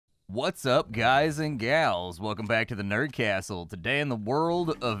What's up, guys and gals? Welcome back to the Nerd Castle. Today in the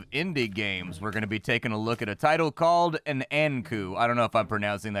world of indie games, we're going to be taking a look at a title called An Ankou. I don't know if I'm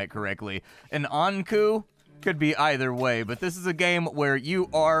pronouncing that correctly. An Ankou? Could be either way, but this is a game where you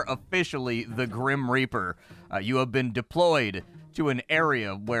are officially the Grim Reaper. You have been deployed to an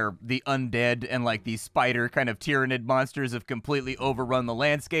area where the undead and like these spider kind of tyrannid monsters have completely overrun the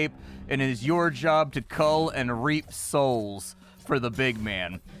landscape, and it is your job to cull and reap souls for the big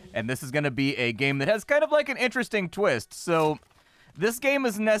man. And this is going to be a game that has kind of like an interesting twist. So this game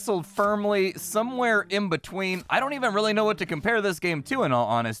is nestled firmly somewhere in between. I don't even really know what to compare this game to, in all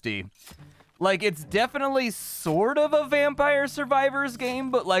honesty. Like, it's definitely sort of a Vampire Survivors game,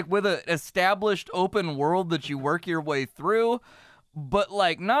 but like with an established open world that you work your way through. But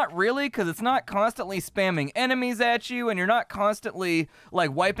like not really, because it's not constantly spamming enemies at you, and you're not constantly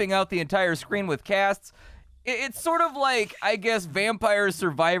like wiping out the entire screen with casts. It's sort of like, I guess, Vampire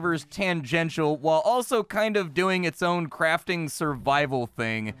Survivors tangential, while also kind of doing its own crafting survival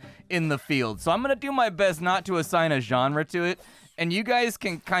thing in the field. So I'm going to do my best not to assign a genre to it, and you guys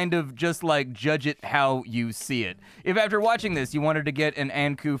can kind of just like judge it how you see it. If after watching this you wanted to get an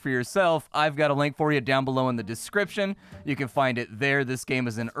Ankou for yourself, I've got a link for you down below in the description. You can find it there. This game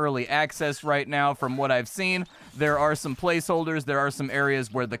is in early access right now. From what I've seen, there are some placeholders, there are some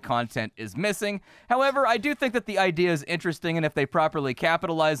areas where the content is missing. However, I do think that the idea is interesting, and if they properly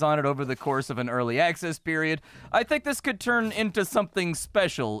capitalize on it over the course of an early access period, I think this could turn into something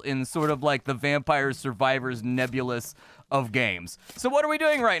special in sort of like the Vampire Survivors nebulous of games. So what are we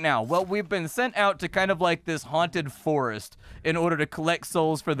doing right now? Well, we've been sent out to kind of like this haunted forest in order to collect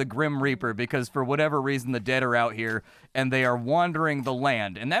souls for the Grim Reaper, because for whatever reason the dead are out here and they are wandering the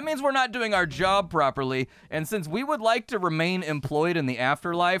land. And that means we're not doing our job properly, and since we would like to remain employed in the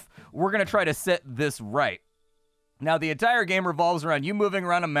afterlife, we're going to try to set this right. Now, the entire game revolves around you moving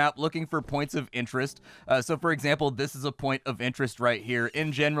around a map looking for points of interest. So, for example, this is a point of interest right here.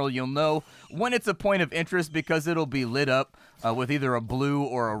 In general, you'll know when it's a point of interest because it'll be lit up with either a blue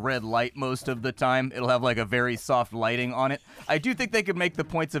or a red light most of the time. It'll have like a very soft lighting on it. I do think they could make the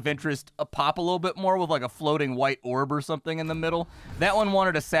points of interest pop a little bit more with like a floating white orb or something in the middle. That one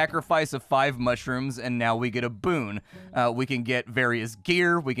wanted a sacrifice of 5 mushrooms, and now we get a boon. We can get various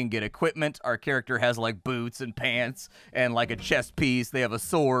gear. We can get equipment. Our character has like boots and pants and like a chest piece. They have a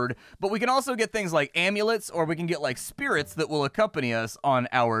sword, but we can also get things like amulets, or we can get like spirits that will accompany us on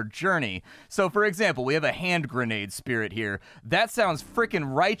our journey. So for example, we have a hand grenade spirit here. That sounds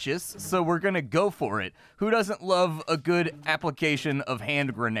freaking righteous, so we're gonna go for it. Who doesn't love a good application of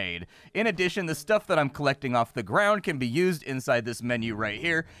hand grenade? In addition, the stuff that I'm collecting off the ground can be used inside this menu right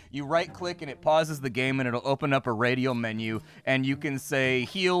here. You right click and it pauses the game, and it'll open up a radial menu, and you can say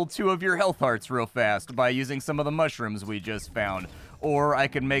heal 2 of your health hearts real fast by using some of the mushrooms we just found. Or I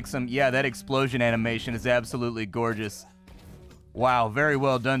can make some, yeah, that explosion animation is absolutely gorgeous. Wow, very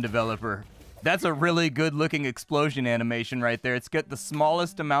well done, developer. That's a really good looking explosion animation right there. It's got the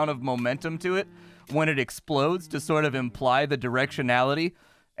smallest amount of momentum to it when it explodes to sort of imply the directionality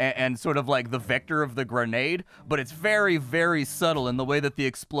and sort of like the vector of the grenade, but it's very, very subtle in the way that the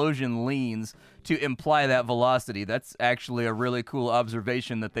explosion leans to imply that velocity. That's actually a really cool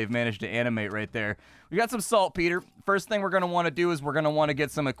observation that they've managed to animate right there. We got some saltpeter. First thing we're going to want to do is we're going to want to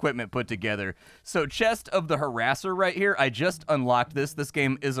get some equipment put together. So Chest of the Harasser right here, I just unlocked this. This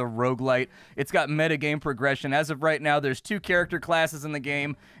game is a roguelite. It's got metagame progression. As of right now, there's 2 character classes in the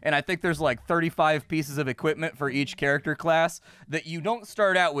game, and I think there's like 35 pieces of equipment for each character class that you don't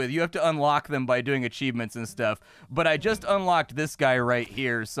start out with. You have to unlock them by doing achievements and stuff. But I just unlocked this guy right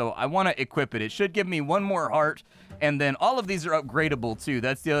here, so I want to equip it. It should give me 1 more heart, and then all of these are upgradable too.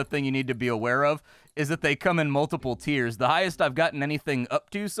 That's the other thing you need to be aware of, is that they come in multiple tiers. The highest I've gotten anything up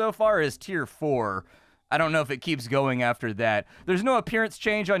to so far is tier 4. I don't know if it keeps going after that. There's no appearance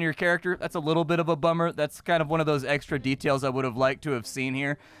change on your character. That's a little bit of a bummer. That's kind of one of those extra details I would have liked to have seen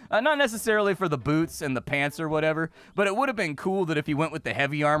here. Not necessarily for the boots and the pants or whatever, but it would have been cool that if he went with the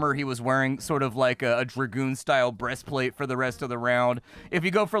heavy armor, he was wearing sort of like a Dragoon-style breastplate for the rest of the round. If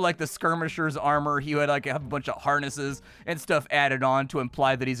you go for like the skirmisher's armor, he would like have a bunch of harnesses and stuff added on to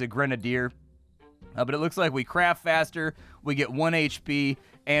imply that he's a grenadier. But it looks like we craft faster, we get 1 HP,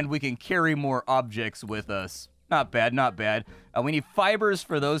 and we can carry more objects with us. Not bad, not bad. We need fibers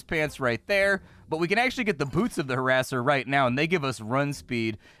for those pants right there, but we can actually get the boots of the harasser right now, and they give us run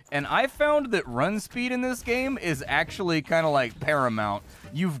speed. And I found that run speed in this game is actually kind of like paramount.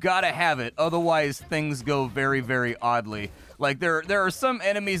 You've got to have it, otherwise things go very, very oddly. Like, there are some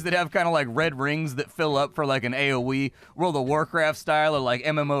enemies that have kind of like red rings that fill up for like an AoE, World of Warcraft style or like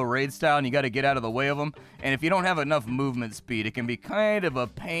MMO raid style, and you got to get out of the way of them. And if you don't have enough movement speed, it can be kind of a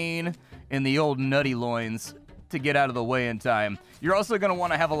pain in the old nutty loins to get out of the way in time. You're also going to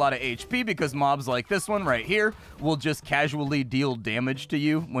want to have a lot of HP because mobs like this one right here will just casually deal damage to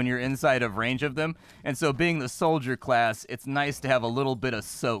you when you're inside of range of them. And so being the soldier class, it's nice to have a little bit of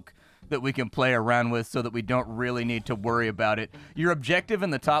soak that we can play around with so that we don't really need to worry about it. Your objective in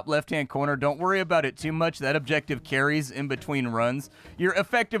the top left-hand corner, don't worry about it too much. That objective carries in between runs. You're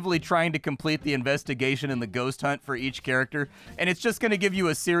effectively trying to complete the investigation and the ghost hunt for each character, and it's just going to give you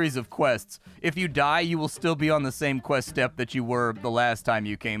a series of quests. If you die, you will still be on the same quest step that you were the last time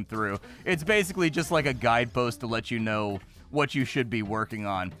you came through. It's basically just like a guidepost to let you know what you should be working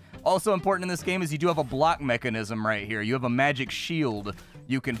on. Also important in this game is you do have a block mechanism right here. You have a magic shield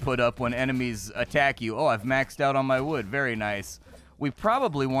you can put up when enemies attack you. Oh, I've maxed out on my wood. Very nice. We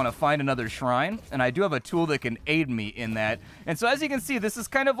probably want to find another shrine, and I do have a tool that can aid me in that. And so as you can see, this is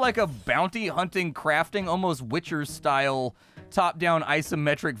kind of like a bounty hunting, crafting, almost Witcher-style, top-down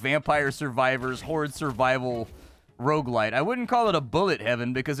isometric vampire survivors, horde survival roguelite. I wouldn't call it a bullet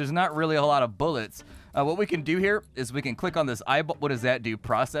heaven because there's not really a lot of bullets. What we can do here is we can click on this eyeball. What does that do?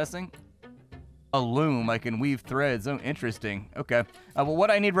 Processing? A loom. I can weave threads. Oh, interesting. Okay. Well, what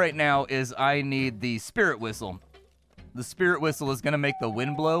I need right now is I need the spirit whistle. The spirit whistle is going to make the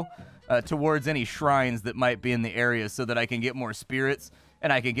wind blow towards any shrines that might be in the area so that I can get more spirits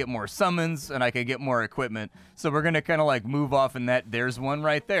and I can get more summons and I can get more equipment. So we're going to kind of like move off in that. There's one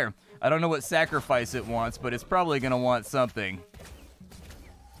right there. I don't know what sacrifice it wants, but it's probably going to want something.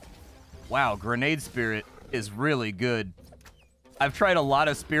 Wow, grenade spirit is really good. I've tried a lot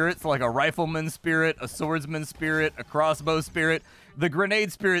of spirits, like a rifleman spirit, a swordsman spirit, a crossbow spirit. The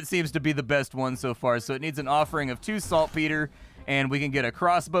grenade spirit seems to be the best one so far, so it needs an offering of 2 saltpeter, and we can get a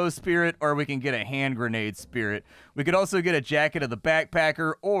crossbow spirit, or we can get a hand grenade spirit. We could also get a jacket of the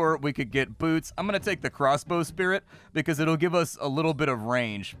backpacker, or we could get boots. I'm going to take the crossbow spirit because it'll give us a little bit of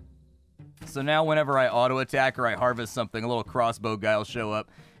range. So now whenever I auto-attack or I harvest something, a little crossbow guy will show up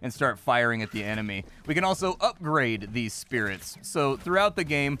and start firing at the enemy. We can also upgrade these spirits. So throughout the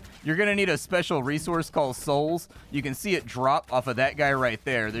game, you're going to need a special resource called souls. You can see it drop off of that guy right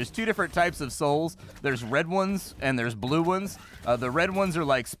there. There's 2 different types of souls. There's red ones and there's blue ones. The red ones are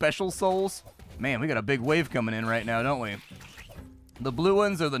like special souls. Man, we got a big wave coming in right now, don't we? The blue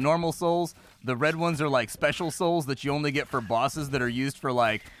ones are the normal souls. The red ones are like special souls that you only get for bosses that are used for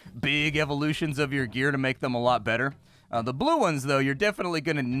like big evolutions of your gear to make them a lot better. The blue ones, though, you're definitely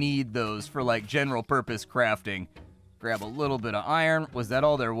going to need those for like general purpose crafting. Grab a little bit of iron. Was that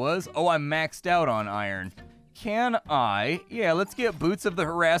all there was? Oh, I'm maxed out on iron. Can I? Yeah, let's get boots of the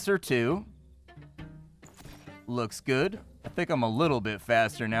harasser too. Looks good. I think I'm a little bit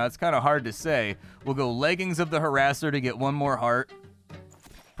faster now. It's kind of hard to say. We'll go leggings of the harasser to get 1 more heart.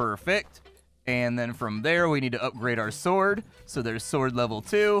 Perfect. And then from there, we need to upgrade our sword. So there's sword level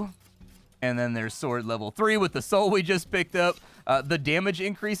 2. And then there's sword level 3 with the soul we just picked up. The damage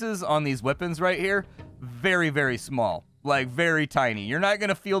increases on these weapons right here, very, very small. Like, very tiny. You're not going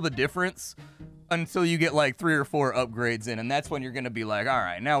to feel the difference until you get like 3 or 4 upgrades in, and that's when you're going to be like, all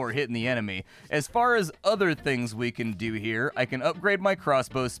right, now we're hitting the enemy. As far as other things we can do here, I can upgrade my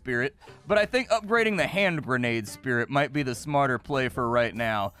crossbow spirit, but I think upgrading the hand grenade spirit might be the smarter play for right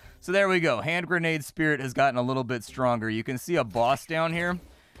now. So there we go. Hand grenade spirit has gotten a little bit stronger. You can see a boss down here.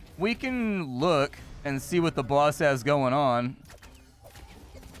 We can look and see what the boss has going on.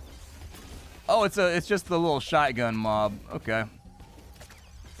 Oh, it's just the little shotgun mob. Okay.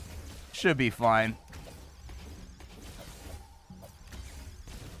 Should be fine.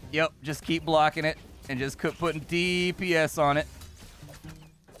 Yep, just keep blocking it and just keep putting DPS on it.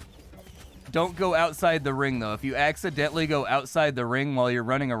 Don't go outside the ring, though. If you accidentally go outside the ring while you're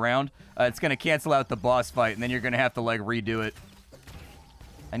running around, it's going to cancel out the boss fight, and then you're going to have to, like, redo it.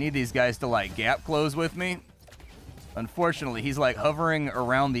 I need these guys to, like, gap close with me. Unfortunately, he's, like, hovering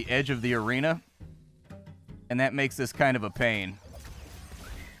around the edge of the arena, and that makes this kind of a pain.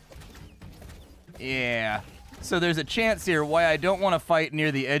 Yeah. So there's a chance here why I don't want to fight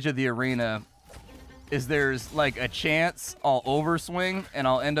near the edge of the arena is there's like a chance I'll overswing and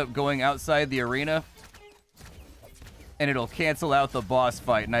I'll end up going outside the arena and it'll cancel out the boss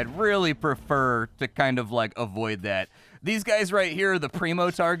fight, and I'd really prefer to kind of like avoid that. These guys right here are the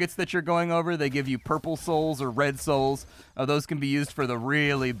primo targets that you're going over. They give you purple souls or red souls. Those can be used for the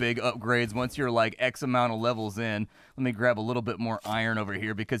really big upgrades once you're like X amount of levels in. Let me grab a little bit more iron over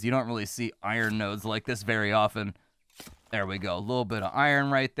here because you don't really see iron nodes like this very often. There we go. A little bit of iron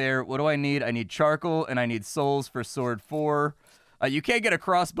right there. What do I need? I need charcoal and I need souls for sword 4. You can't get a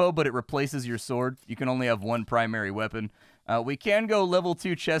crossbow, but it replaces your sword. You can only have one primary weapon. We can go level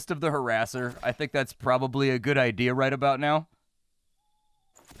 2 Chest of the Harasser. I think that's probably a good idea right about now.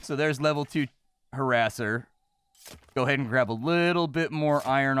 So there's level 2 Harasser. Go ahead and grab a little bit more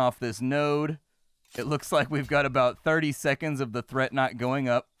iron off this node. It looks like we've got about 30 seconds of the threat not going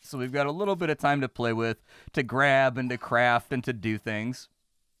up. So we've got a little bit of time to play with, to grab and to craft and to do things.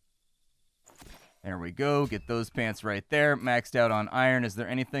 There we go. Get those pants right there. Maxed out on iron. Is there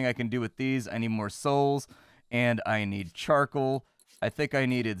anything I can do with these? I need more souls. And I need charcoal. I think I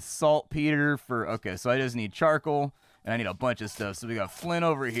needed saltpeter for... Okay, so I just need charcoal. And I need a bunch of stuff. So we got flint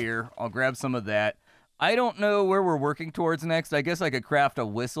over here. I'll grab some of that. I don't know where we're working towards next. I guess I could craft a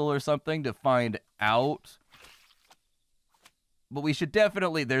whistle or something to find out. But we should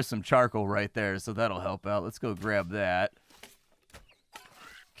definitely... There's some charcoal right there, so that'll help out. Let's go grab that.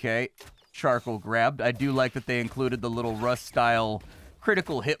 Okay. Charcoal grabbed. I do like that they included the little Rust-style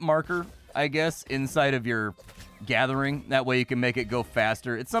critical hit marker, I guess, inside of your gathering. That way you can make it go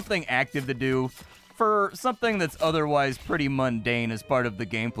faster. It's something active to do for something that's otherwise pretty mundane as part of the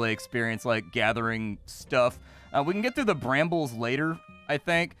gameplay experience, like gathering stuff. We can get through the brambles later, I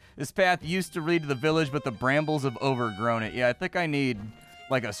think. This path used to lead to the village, but the brambles have overgrown it. Yeah, I think I need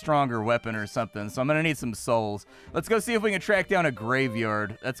like a stronger weapon or something, so I'm gonna need some souls. Let's go see if we can track down a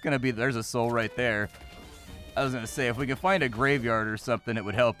graveyard. That's gonna be... There's a soul right there. I was gonna say, if we can find a graveyard or something, it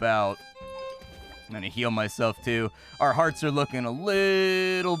would help out. I'm gonna heal myself too. Our hearts are looking a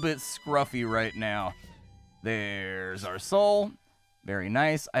little bit scruffy right now. There's our soul. Very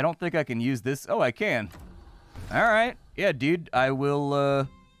nice. I don't think I can use this. Oh, I can. All right. Yeah, dude, I will,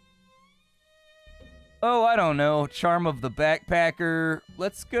 Oh, I don't know. Charm of the Backpacker.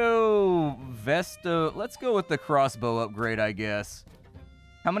 Let's go Vesta. Let's go with the crossbow upgrade, I guess.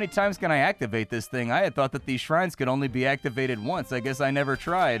 How many times can I activate this thing? I had thought that these shrines could only be activated once. I guess I never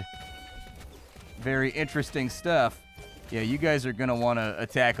tried. Very interesting stuff. Yeah, you guys are going to want to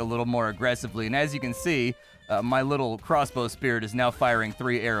attack a little more aggressively. And as you can see, my little crossbow spirit is now firing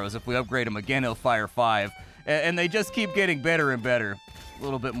 3 arrows. If we upgrade him again, he'll fire 5. And they just keep getting better and better. A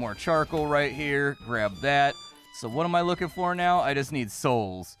little bit more charcoal right here. Grab that. So what am I looking for now? I just need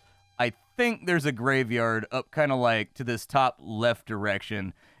souls. I think there's a graveyard up kind of like to this top left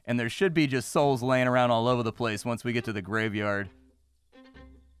direction. And there should be just souls laying around all over the place once we get to the graveyard.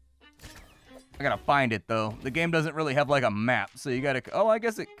 I gotta find it, though. The game doesn't really have like a map. So you gotta... Oh, I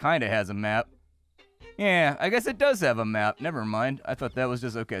guess it kind of has a map. Yeah, I guess it does have a map. Never mind. I thought that was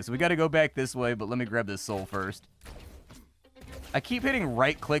just... Okay, so we gotta go back this way, but let me grab this soul first. I keep hitting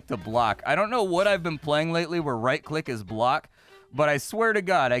right-click to block. I don't know what I've been playing lately where right-click is block, but I swear to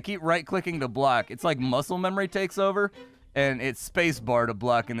God, I keep right-clicking to block. It's like muscle memory takes over, and it's spacebar to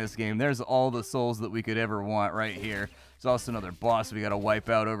block in this game. There's all the souls that we could ever want right here. There's also another boss we gotta wipe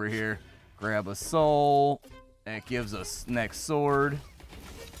out over here. Grab a soul. That gives us next sword.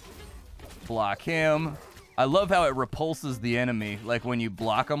 Block him. I love how it repulses the enemy. Like when you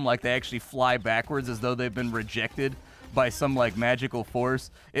block them, like they actually fly backwards as though they've been rejected by some like magical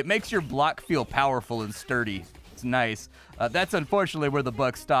force. It makes your block feel powerful and sturdy. It's nice. That's unfortunately where the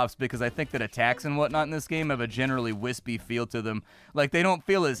buck stops because I think that attacks and whatnot in this game have a generally wispy feel to them. Like they don't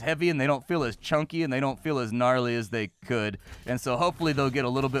feel as heavy and they don't feel as chunky and they don't feel as gnarly as they could. And so hopefully they'll get a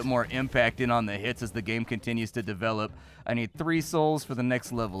little bit more impact in on the hits as the game continues to develop. I need 3 souls for the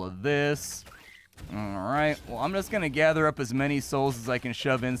next level of this. Alright, well I'm just going to gather up as many souls as I can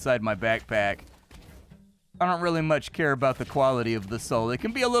shove inside my backpack. I don't really much care about the quality of the soul. It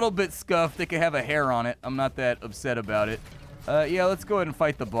can be a little bit scuffed. It can have a hair on it. I'm not that upset about it. Yeah, let's go ahead and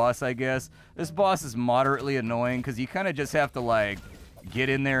fight the boss, I guess. This boss is moderately annoying because you kind of just have to, like, get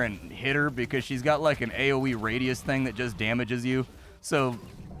in there and hit her because she's got, like, an AoE radius thing that just damages you. So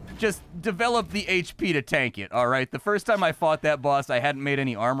just develop the HP to tank it, all right? The first time I fought that boss, I hadn't made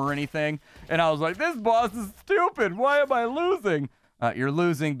any armor or anything, and I was like, this boss is stupid. Why am I losing? You're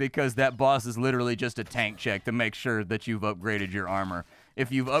losing because that boss is literally just a tank check to make sure that you've upgraded your armor.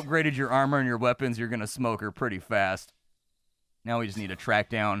 If you've upgraded your armor and your weapons, you're going to smoke her pretty fast. Now we just need to track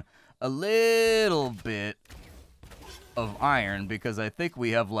down a little bit of iron because I think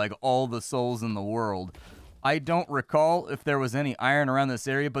we have like all the souls in the world. I don't recall if there was any iron around this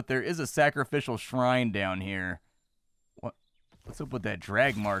area, but there is a sacrificial shrine down here. What? What's up with that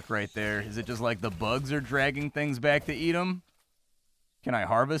drag mark right there? Is it just like the bugs are dragging things back to eat them? Can I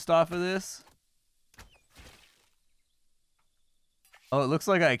harvest off of this? Oh, it looks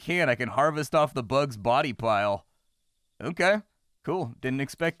like I can. I can harvest off the bug's body pile. Okay, cool. Didn't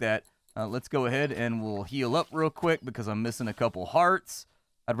expect that. Let's go ahead and we'll heal up real quick because I'm missing a couple hearts.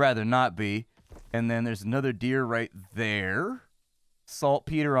 I'd rather not be. And then there's another deer right there.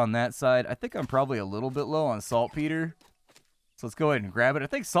 Saltpeter on that side. I think I'm probably a little bit low on saltpeter. So let's go ahead and grab it. I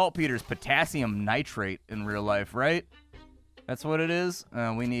think saltpeter is potassium nitrate in real life, right? That's what it is.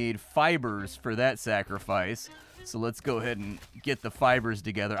 We need fibers for that sacrifice. So let's go ahead and get the fibers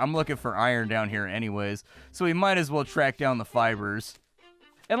together. I'm looking for iron down here anyways, so we might as well track down the fibers.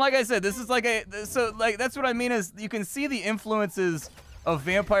 And like I said, this is like that's what I mean is you can see the influences of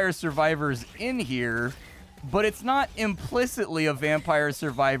Vampire Survivors in here, but it's not implicitly a Vampire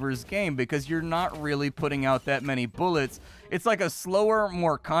Survivors game because you're not really putting out that many bullets. It's like a slower,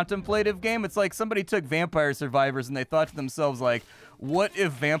 more contemplative game. It's like somebody took Vampire Survivors and they thought to themselves like, what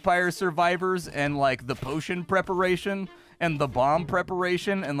if Vampire Survivors and like the potion preparation and the bomb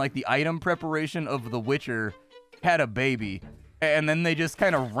preparation and like the item preparation of The Witcher had a baby? And then they just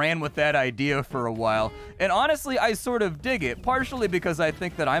kind of ran with that idea for a while. And honestly, I sort of dig it, partially because I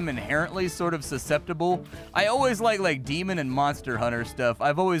think that I'm inherently sort of susceptible. I always like demon and monster hunter stuff.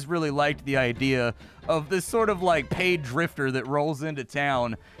 I've always really liked the idea of this sort of like paid drifter that rolls into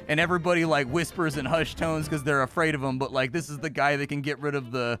town and everybody like whispers in hushed tones because they're afraid of him, but like this is the guy that can get rid of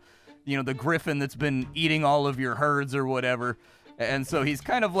the, you know, the griffin that's been eating all of your herds or whatever. And so he's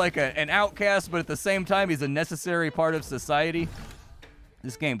kind of like an outcast, but at the same time, he's a necessary part of society.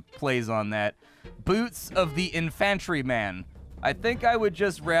 This game plays on that. Boots of the Infantryman. I think I would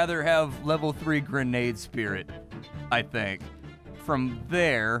just rather have level 3 grenade spirit, I think. From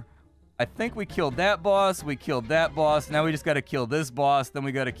there, I think we killed that boss, we killed that boss, now we just gotta kill this boss, then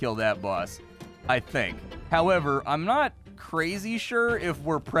we gotta kill that boss, I think. However, I'm not crazy sure if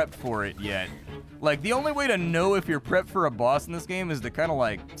we're prepped for it yet. Like, the only way to know if you're prepped for a boss in this game is to kind of,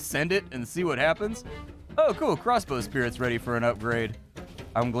 like, send it and see what happens. Oh, cool. Crossbow spirit's ready for an upgrade.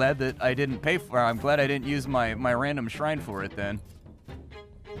 I'm glad that I didn't pay for it. I'm glad I didn't use my random shrine for it, then.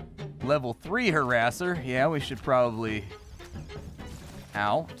 Level 3 harasser. Yeah, we should probably...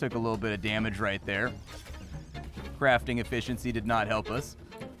 Ow. Took a little bit of damage right there. Crafting efficiency did not help us.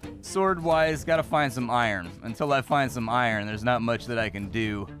 Sword-wise, gotta find some iron. Until I find some iron, there's not much that I can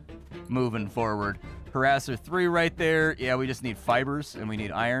do moving forward. Harasser 3 right there. Yeah, we just need fibers and we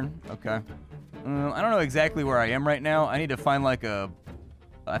need iron. Okay. I don't know exactly where I am right now. I need to find like a...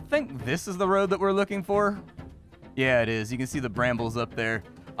 I think this is the road that we're looking for. Yeah, it is. You can see the brambles up there.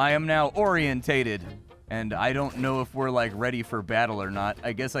 I am now orientated. And I don't know if we're like ready for battle or not.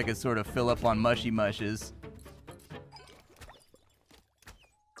 I guess I could sort of fill up on mushy mushes.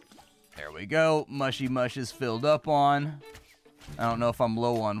 There we go. Mushy mushes filled up on. I don't know if I'm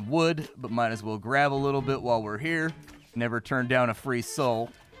low on wood, but might as well grab a little bit while we're here. Never turn down a free soul.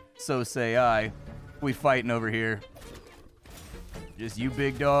 So say I. We fighting over here. Just you,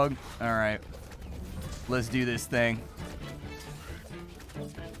 big dog? Alright. Let's do this thing.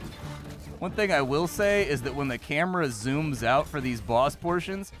 One thing I will say is that when the camera zooms out for these boss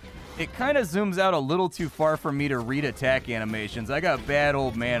portions, it kind of zooms out a little too far for me to read attack animations. I got bad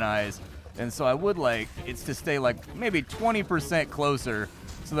old man eyes. And so I would like it to stay like maybe 20% closer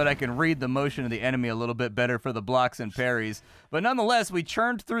so that I can read the motion of the enemy a little bit better for the blocks and parries. But nonetheless, we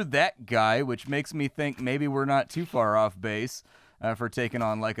churned through that guy, which makes me think maybe we're not too far off base for taking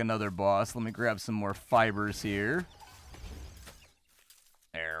on like another boss. Let me grab some more fibers here.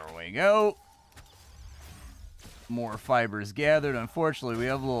 There we go. More fibers gathered. Unfortunately, we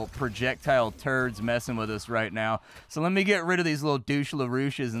have little projectile turds messing with us right now. So let me get rid of these little douche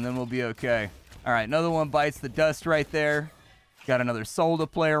LaRouches and then we'll be okay. All right, another one bites the dust right there. Got another soul to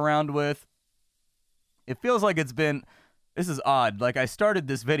play around with. It feels like it's been... This is odd. Like, I started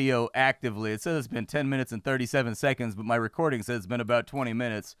this video actively. It says it's been 10 minutes and 37 seconds, but my recording says it's been about 20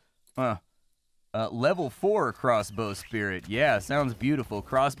 minutes. Huh. Level 4 crossbow spirit. Yeah, sounds beautiful.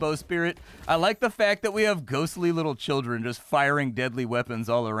 Crossbow spirit. I like the fact that we have ghostly little children just firing deadly weapons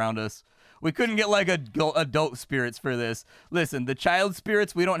all around us. We couldn't get like adult spirits for this. Listen, the child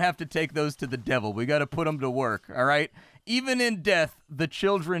spirits, we don't have to take those to the devil. We got to put them to work, all right? Even in death, the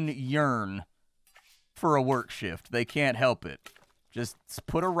children yearn for a work shift. They can't help it. Just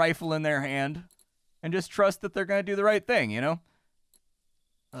put a rifle in their hand and just trust that they're going to do the right thing, you know?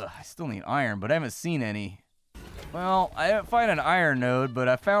 Ugh, I still need iron, but I haven't seen any. Well, I didn't find an iron node, but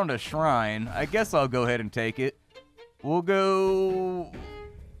I found a shrine. I guess I'll go ahead and take it. We'll go...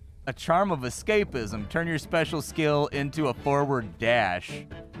 A charm of escapism. Turn your special skill into a forward dash.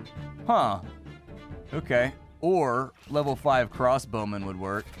 Huh. Okay. Or level 5 crossbowman would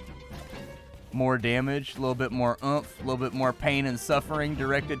work. More damage, a little bit more oomph, a little bit more pain and suffering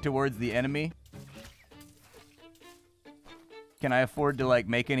directed towards the enemy. Can I afford to, like,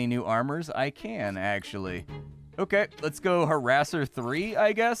 make any new armors? I can, actually. Okay, let's go Harasser 3,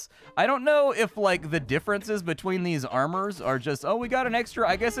 I guess. I don't know if, like, the differences between these armors are just, oh, we got an extra,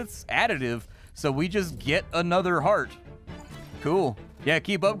 I guess it's additive, so we just get another heart. Cool. Yeah,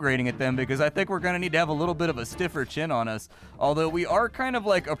 keep upgrading it then, because I think we're going to need to have a little bit of a stiffer chin on us. Although we are kind of,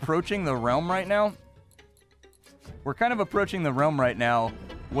 like, approaching the realm right now. We're kind of approaching the realm right now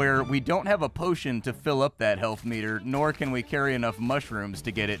where we don't have a potion to fill up that health meter, nor can we carry enough mushrooms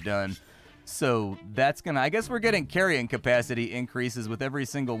to get it done. So that's going to... I guess we're getting carrying capacity increases with every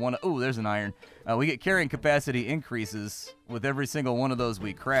single one... Oh, there's an iron. We get carrying capacity increases with every single one of those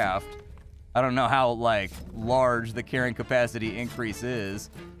we craft. I don't know how, like, large the carrying capacity increase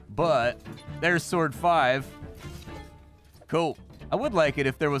is, but there's Sword 5. Cool. I would like it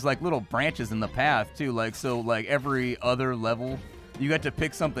if there was, like, little branches in the path, too, like, so, like, every other level, you got to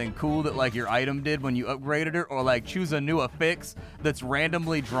pick something cool that, like, your item did when you upgraded it, or, like, choose a new affix that's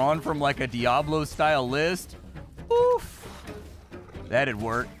randomly drawn from, like, a Diablo-style list. Oof. That'd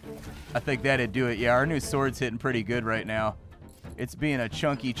work. I think that'd do it. Yeah, our new sword's hitting pretty good right now. It's being a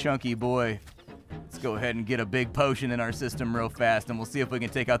chunky boy. Let's go ahead and get a big potion in our system real fast, and we'll see if we can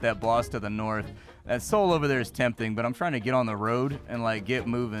take out that boss to the north. That soul over there is tempting, but I'm trying to get on the road and, like, get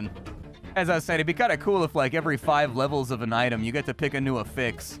moving. As I was saying, it'd be kind of cool if, like, every 5 levels of an item, you get to pick a new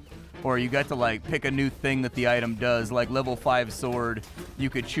affix. Or you got to, like, pick a new thing that the item does. Like, level 5 sword, you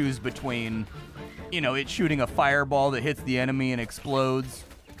could choose between, you know, it shooting a fireball that hits the enemy and explodes.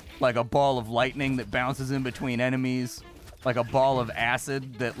 Like a ball of lightning that bounces in between enemies. Like a ball of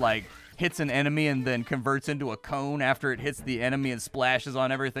acid that, like, hits an enemy and then converts into a cone after it hits the enemy and splashes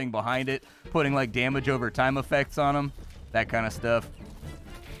on everything behind it, putting, like, damage over time effects on them. That kind of stuff.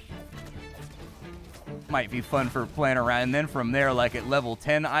 Might be fun for playing around. And then from there, like, at level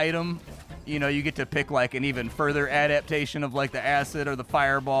 10 item, you know, you get to pick, like, an even further adaptation of, like, the acid or the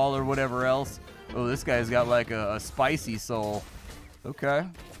fireball or whatever else. Oh, this guy's got, like, a spicy soul. Okay.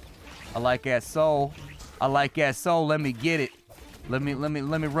 I like that soul. I like that soul. Let me get it. Let me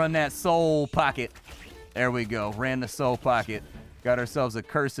run that soul pocket. There we go. Ran the soul pocket. Got ourselves a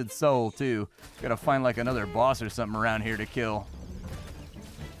cursed soul, too. Gotta find, like, another boss or something around here to kill.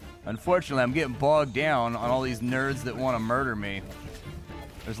 Unfortunately, I'm getting bogged down on all these nerds that want to murder me.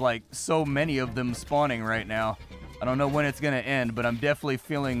 There's, like, so many of them spawning right now. I don't know when it's gonna end, but I'm definitely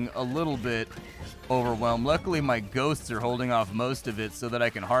feeling a little bit overwhelmed. Luckily, my ghosts are holding off most of it so that I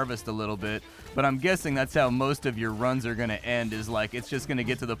can harvest a little bit. But I'm guessing that's how most of your runs are gonna end, is, like, it's just gonna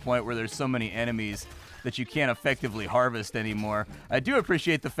get to the point where there's so many enemies that you can't effectively harvest anymore. I do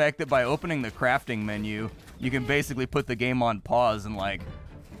appreciate the fact that by opening the crafting menu, you can basically put the game on pause and, like,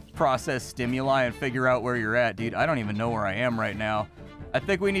 process stimuli and figure out where you're at. Dude, I don't even know where I am right now. I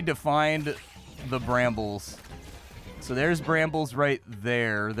think we need to find the brambles. So there's brambles right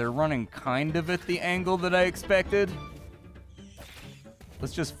there. They're running kind of at the angle that I expected.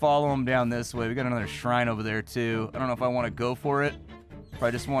 Let's just follow them down this way. We got another shrine over there too. I don't know if I want to go for it, or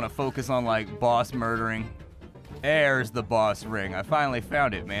I just want to focus on, like, boss murdering. There's the boss ring. I finally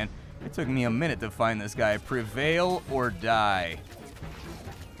found it, man. It took me a minute to find this guy. Prevail or die.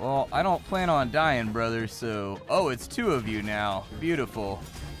 Well, I don't plan on dying, brother, so... Oh, it's 2 of you now. Beautiful.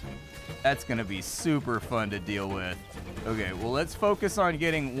 That's gonna be super fun to deal with. Okay, well, let's focus on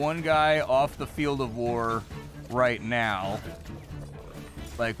getting one guy off the field of war right now.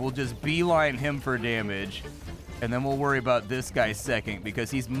 Like, we'll just beeline him for damage, and then we'll worry about this guy second, because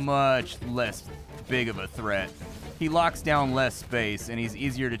he's much less big of a threat. He locks down less space, and he's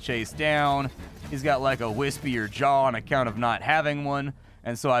easier to chase down. He's got, like, a wispier jaw on account of not having one.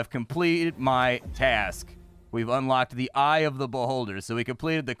 And so I've completed my task. We've unlocked the Eye of the Beholder. So we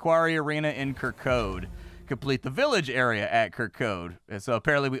completed the Quarry Arena in Kirkcode. Complete the village area at Kirkcode. And so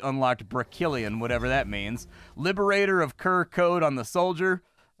apparently we unlocked Brachillion, whatever that means. Liberator of Kirkcode on the soldier.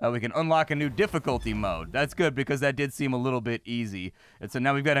 We can unlock a new difficulty mode. That's good, because that did seem a little bit easy. And so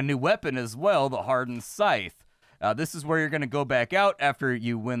now we've got a new weapon as well, the Hardened Scythe. This is where you're going to go back out after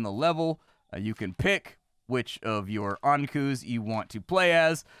you win the level. You can pick which of your Ankous you want to play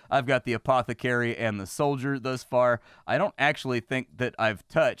as. I've got the Apothecary and the Soldier thus far. I don't actually think that I've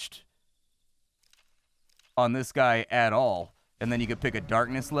touched on this guy at all. and then you could pick a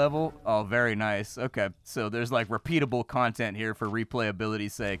darkness level. Oh, very nice. Okay, so there's like repeatable content here for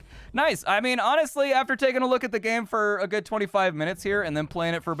replayability's sake. Nice. I mean, honestly, after taking a look at the game for a good 25 minutes here and then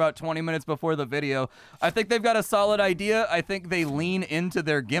playing it for about 20 minutes before the video, I think they've got a solid idea. I think they lean into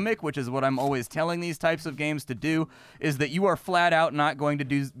their gimmick, which is what I'm always telling these types of games to do, is that you are flat out not going to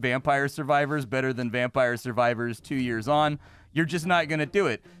do Vampire Survivors better than Vampire Survivors 2 years on. You're just not going to do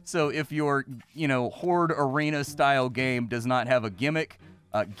it. So if your, Horde Arena style game does not have a gimmick,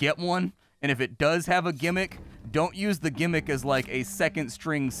 get one. And if it does have a gimmick, don't use the gimmick as like a second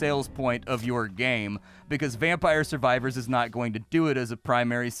string sales point of your game, because Vampire Survivors is not going to do it as a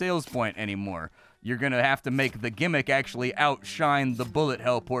primary sales point anymore. You're going to have to make the gimmick actually outshine the bullet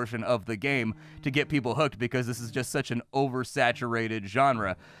hell portion of the game to get people hooked, because this is just such an oversaturated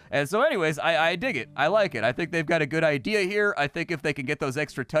genre. And so anyways, I dig it. I like it. I think they've got a good idea here. I think if they can get those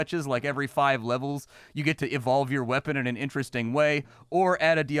extra touches, like every 5 levels, you get to evolve your weapon in an interesting way, or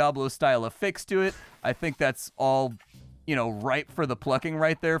add a Diablo-style affix to it, I think that's all ripe for the plucking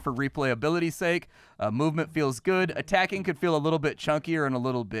right there for replayability's sake. Movement feels good. Attacking could feel a little bit chunkier and a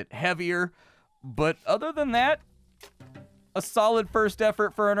little bit heavier. But other than that, a solid first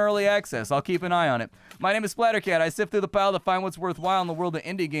effort for an early access. I'll keep an eye on it. My name is Splattercat. I sift through the pile to find what's worthwhile in the world of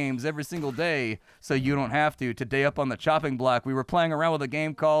indie games every single day, so you don't have to. Today up on the chopping block, we were playing around with a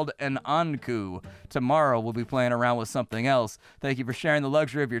game called An Ankou. Tomorrow, we'll be playing around with something else. Thank you for sharing the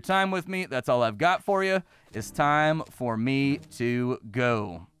luxury of your time with me. That's all I've got for you. It's time for me to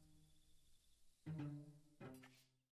go.